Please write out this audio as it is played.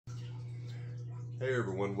Hey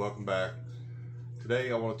everyone, welcome back.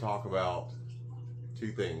 Today I want to talk about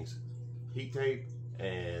two things: heat tape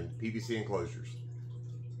and PVC enclosures,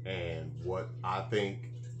 and what I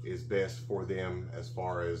think is best for them as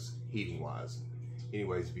far as heating wise.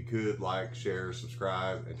 Anyways, if you could like, share,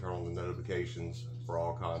 subscribe, and turn on the notifications for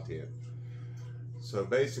all content. So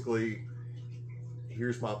basically,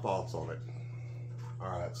 here's my thoughts on it.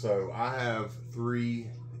 Alright, so I have three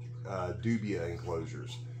dubia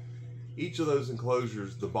enclosures. Each of those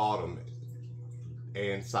enclosures, the bottom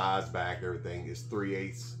and sides, back, everything is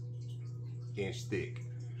 3/8 inch thick.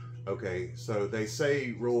 Okay, so they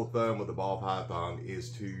say rule of thumb with the ball python is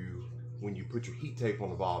to, when you put your heat tape on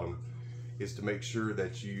the bottom, is to make sure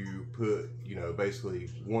that you put, basically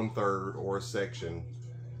 1/3 or a section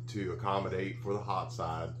to accommodate for the hot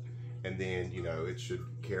side, and then, it should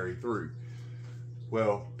carry through.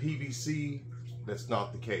 Well, PVC, that's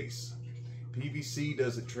not the case. PVC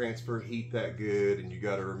doesn't transfer heat that good, and you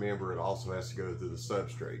got to remember it also has to go through the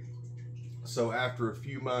substrate. So after a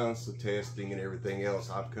few months of testing and everything else,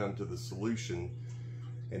 I've come to the solution,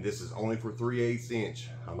 and this is only for 3/8 inch.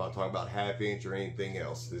 I'm not talking about 1/2 inch or anything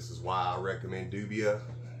else. This is why I recommend dubia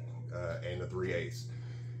and the 3/8.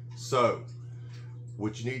 So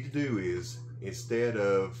what you need to do is, instead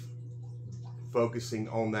of focusing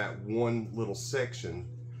on that one little section,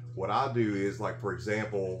 what I do is, like for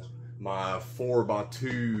example, my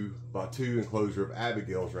 4x2 enclosure of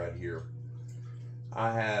Abigail's right here.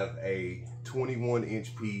 I have a 21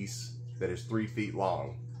 inch piece that is 3 feet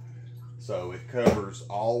long. So it covers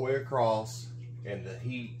all the way across, and the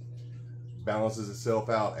heat balances itself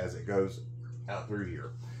out as it goes out through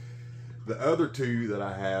here. The other two that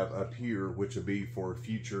I have up here, which will be for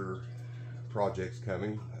future projects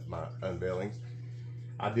coming, my unveilings,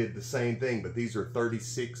 I did the same thing, but these are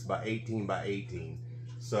 36 by 18 by 18.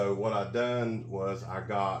 So what I've done was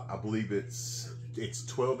I believe it's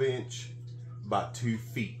 12 inch by 2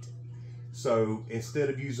 feet. So instead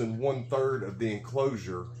of using 1/3 of the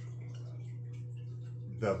enclosure,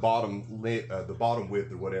 the bottom width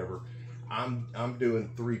or whatever, I'm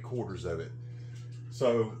doing 3/4 of it.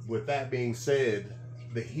 So with that being said,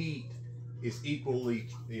 the heat is equally,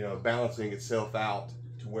 balancing itself out,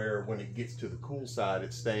 to where when it gets to the cool side,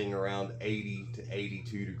 it's staying around 80 to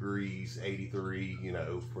 82 degrees, 83,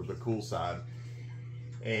 for the cool side.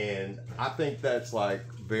 And I think that's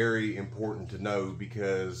like very important to know,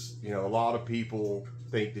 because, a lot of people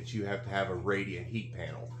think that you have to have a radiant heat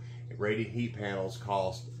panel. And radiant heat panels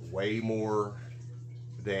cost way more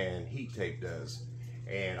than heat tape does.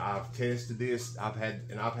 And I've tested this. I've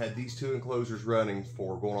had these two enclosures running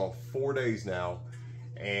for going on 4 days now.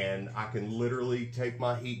 And I can literally take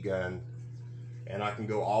my heat gun and I can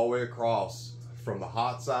go all the way across from the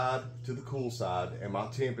hot side to the cool side, and my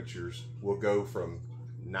temperatures will go from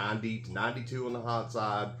 90 to 92 on the hot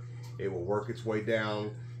side. It will work its way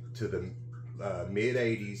down to the mid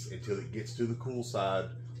 80s until it gets to the cool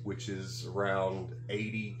side, which is around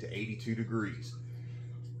 80 to 82 degrees.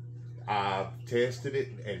 I've tested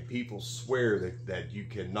it, and people swear that you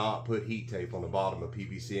cannot put heat tape on the bottom of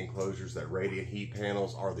PVC enclosures, that radiant heat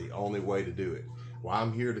panels are the only way to do it. Well,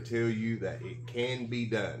 I'm here to tell you that it can be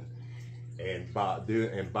done, and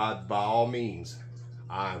by all means,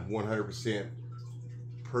 I'm 100%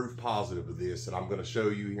 proof positive of this, and I'm going to show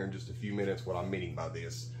you here in just a few minutes what I'm meaning by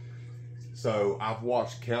this. So I've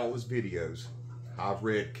watched countless videos, I've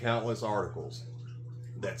read countless articles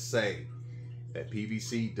that say that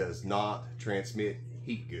PVC does not transmit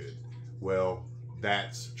heat good. Well,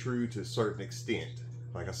 that's true to a certain extent.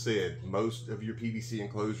 Like I said, most of your PVC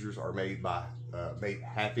enclosures are made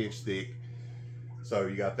 1/2 inch thick. So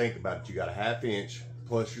you got to think about it. You got a 1/2 inch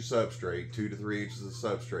plus your substrate, 2 to 3 inches of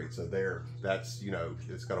substrate. So that's,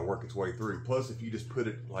 it's got to work its way through. Plus, if you just put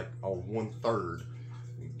it like on 1/3,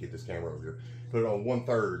 let me get this camera over here, put it on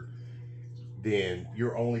 1/3, then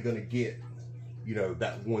you're only going to get,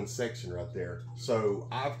 that one section right there. So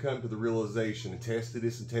I've come to the realization, and tested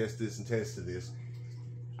this and tested this and tested this.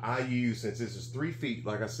 Since this is 3 feet,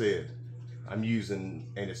 like I said, I'm using,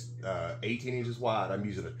 and it's 18 inches wide, I'm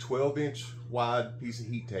using a 12 inch wide piece of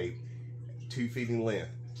heat tape, 2 feet in length.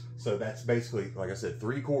 So that's basically, like I said,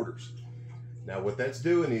 3/4. Now what that's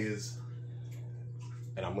doing is,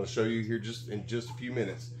 and I'm going to show you here in just a few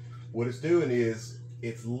minutes, what it's doing is,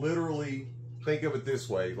 it's literally, think of it this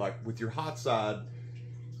way, like with your hot side,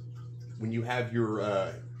 when you have your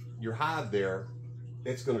your hide there,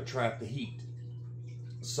 it's going to trap the heat.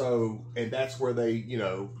 So, and that's where they,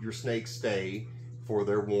 your snakes stay for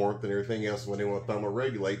their warmth and everything else. When they want to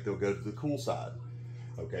thermoregulate, they'll go to the cool side.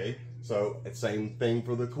 Okay, so it's same thing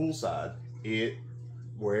for the cool side.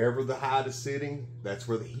 Wherever the hide is sitting, that's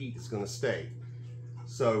where the heat is going to stay.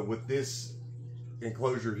 So with this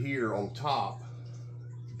enclosure here on top,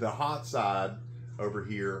 the hot side over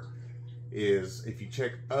here is, if you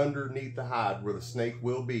check underneath the hide where the snake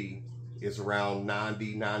will be, is around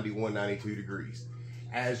 90, 91, 92 degrees.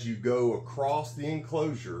 As you go across the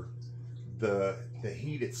enclosure, the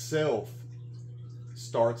heat itself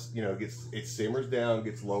starts, you know, it simmers down,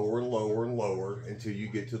 gets lower and lower and lower until you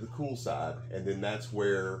get to the cool side, and then that's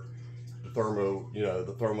where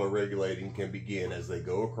the thermo regulating can begin. As they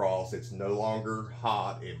go across, it's no longer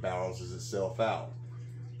hot, it balances itself out.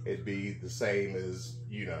 It'd be the same as,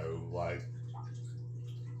 you know, like,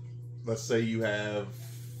 let's say you have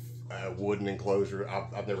a wooden enclosure.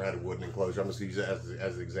 I've never had a wooden enclosure. I'm just going to use it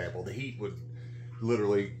as an example. The heat would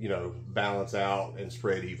literally, you know, balance out and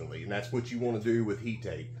spread evenly, and that's what you want to do with heat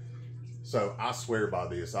tape. So I swear by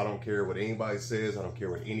this. I don't care what anybody says. I don't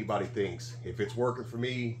care what anybody thinks. If it's working for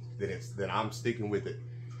me, then I'm sticking with it.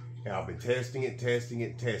 And I've been testing it.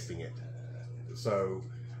 So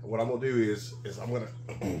what I'm gonna do is I'm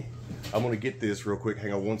gonna get this real quick.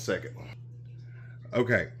 Hang on one second.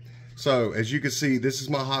 Okay, so as you can see, this is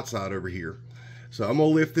my hot side over here. So I'm gonna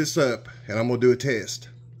lift this up and I'm gonna do a test.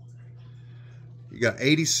 You got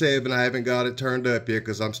 87. I haven't got it turned up yet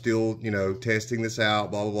because I'm still, you know, testing this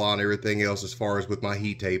out, blah, blah, blah, and everything else as far as with my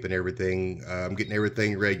heat tape and everything. I'm getting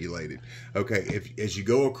everything regulated. Okay, as you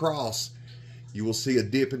go across, you will see a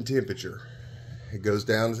dip in temperature. It goes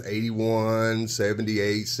down to 81,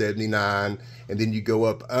 78, 79, and then you go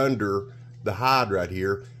up under the hide right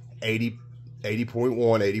here, 80, 80.1,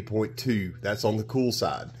 80.2. That's on the cool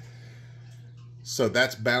side. So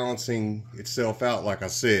that's balancing itself out, like I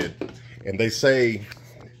said. And they say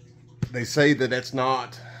that that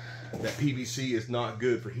PVC is not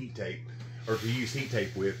good for heat tape, or to use heat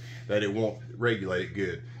tape with, that it won't regulate it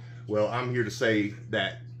good. Well, I'm here to say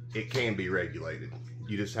that it can be regulated.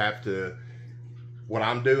 You just have to, what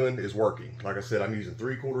I'm doing is working. Like I said, I'm using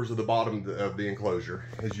 3/4 of the bottom of the enclosure.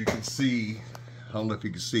 As you can see, I don't know if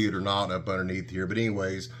you can see it or not up underneath here, but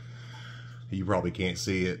anyways, you probably can't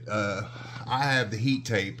see it. I have the heat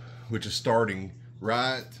tape, which is starting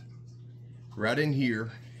right in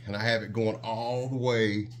here, and I have it going all the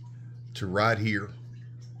way to right here.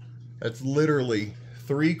 That's literally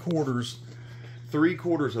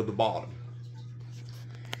 3/4 of the bottom.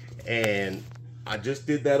 And I just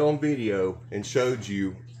did that on video and showed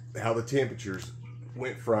you how the temperatures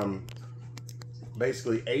went from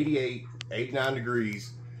basically 88, 89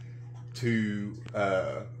 degrees to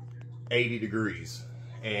 80 degrees,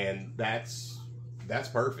 and that's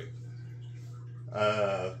perfect.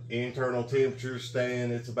 Internal temperature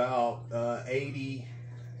staying, it's about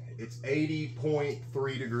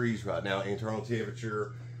 80.3 degrees right now, internal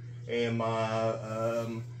temperature, and my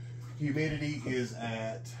humidity is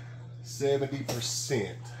at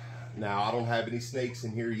 70%. Now, I don't have any snakes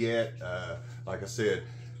in here yet. Like I said,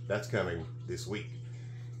 that's coming this week.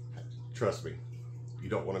 Trust me, you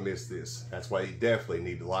don't want to miss this. That's why you definitely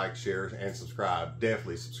need to like, share, and subscribe.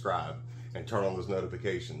 Definitely subscribe and turn on those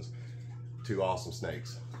notifications. Two awesome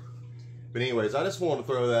snakes. But anyways, I just wanted to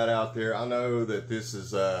throw that out there. I know that this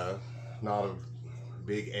is not a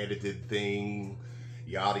big edited thing,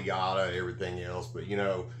 yada yada, everything else, but you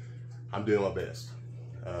know, I'm doing my best.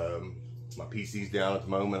 My PC's down at the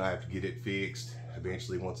moment. I have to get it fixed.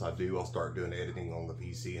 Eventually, once I do, I'll start doing editing on the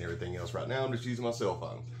PC and everything else. Right now, I'm just using my cell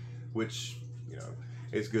phone, which, you know,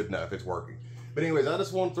 it's good enough. It's working. But anyways, I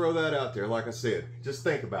just want to throw that out there. Like I said, just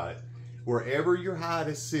think about it. Wherever your hide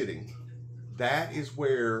is sitting, that is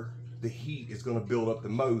where the heat is going to build up the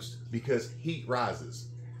most, because heat rises.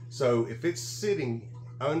 So if it's sitting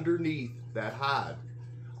underneath that hide,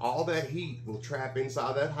 all that heat will trap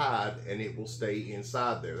inside that hide and it will stay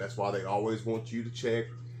inside there. That's why they always want you to check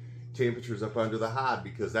temperatures up under the hide,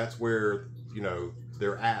 because that's where, you know,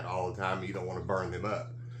 they're at all the time and you don't want to burn them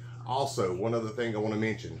up. Also, one other thing I want to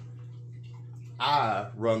mention, I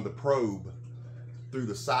run the probe through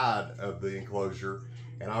the side of the enclosure,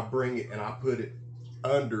 and I bring it and I put it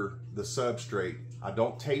under the substrate. I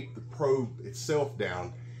don't tape the probe itself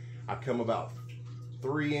down. I come about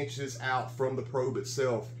 3 inches out from the probe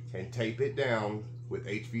itself and tape it down with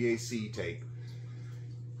HVAC tape.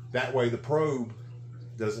 That way the probe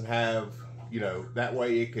doesn't have, you know, that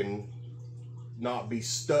way it can not be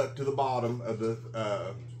stuck to the bottom of the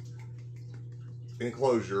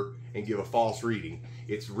enclosure and give a false reading.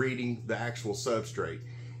 It's reading the actual substrate.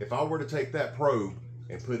 If I were to take that probe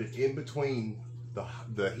and put it in between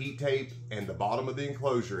the heat tape and the bottom of the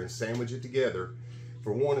enclosure and sandwich it together,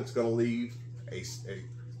 for one, it's going to leave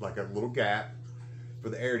like a little gap for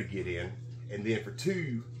the air to get in, and then for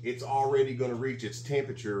two, it's already going to reach its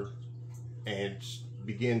temperature and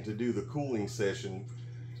begin to do the cooling session,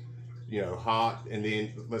 you know, hot, and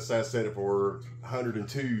then let's say I set it for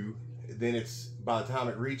 102, then it's, by the time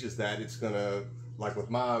it reaches that, it's gonna, like with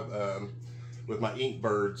my ink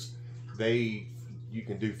birds, you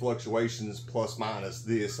can do fluctuations plus minus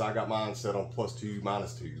this. I got mine set on +2,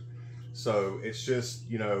 -2. So it's just,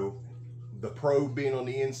 you know, the probe being on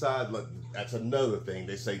the inside, that's another thing.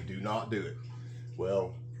 They say do not do it.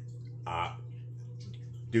 Well,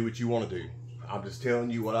 do what you want to do. I'm just telling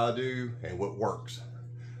you what I do and what works.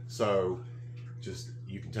 So just,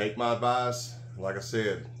 you can take my advice. Like I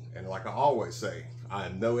said, and like I always say, I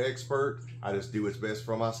am no expert. I just do what's best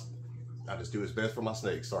for my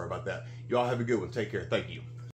snakes. Sorry about that. Y'all have a good one. Take care. Thank you.